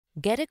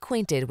Get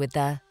acquainted with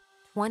the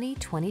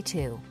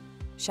 2022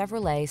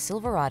 Chevrolet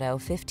Silverado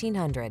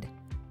 1500.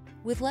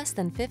 With less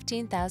than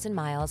 15,000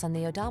 miles on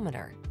the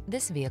odometer,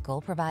 this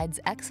vehicle provides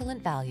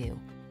excellent value.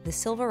 The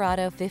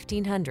Silverado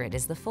 1500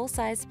 is the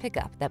full-size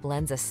pickup that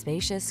blends a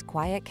spacious,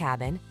 quiet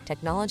cabin,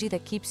 technology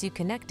that keeps you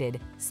connected,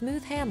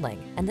 smooth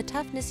handling, and the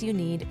toughness you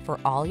need for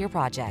all your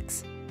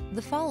projects.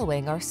 The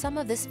following are some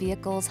of this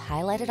vehicle's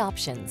highlighted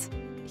options: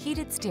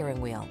 heated steering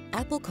wheel,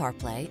 Apple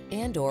CarPlay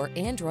and/or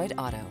Android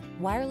Auto,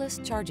 wireless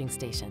charging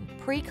station,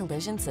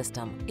 pre-collision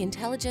system,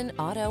 intelligent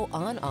auto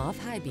on-off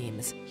high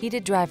beams,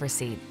 heated driver's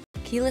seat,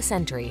 keyless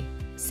entry,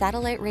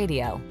 satellite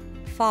radio,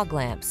 fog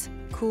lamps,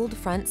 cooled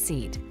front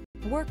seat.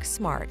 Work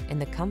smart in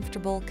the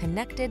comfortable,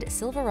 connected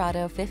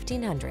Silverado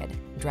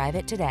 1500. Drive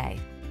it today.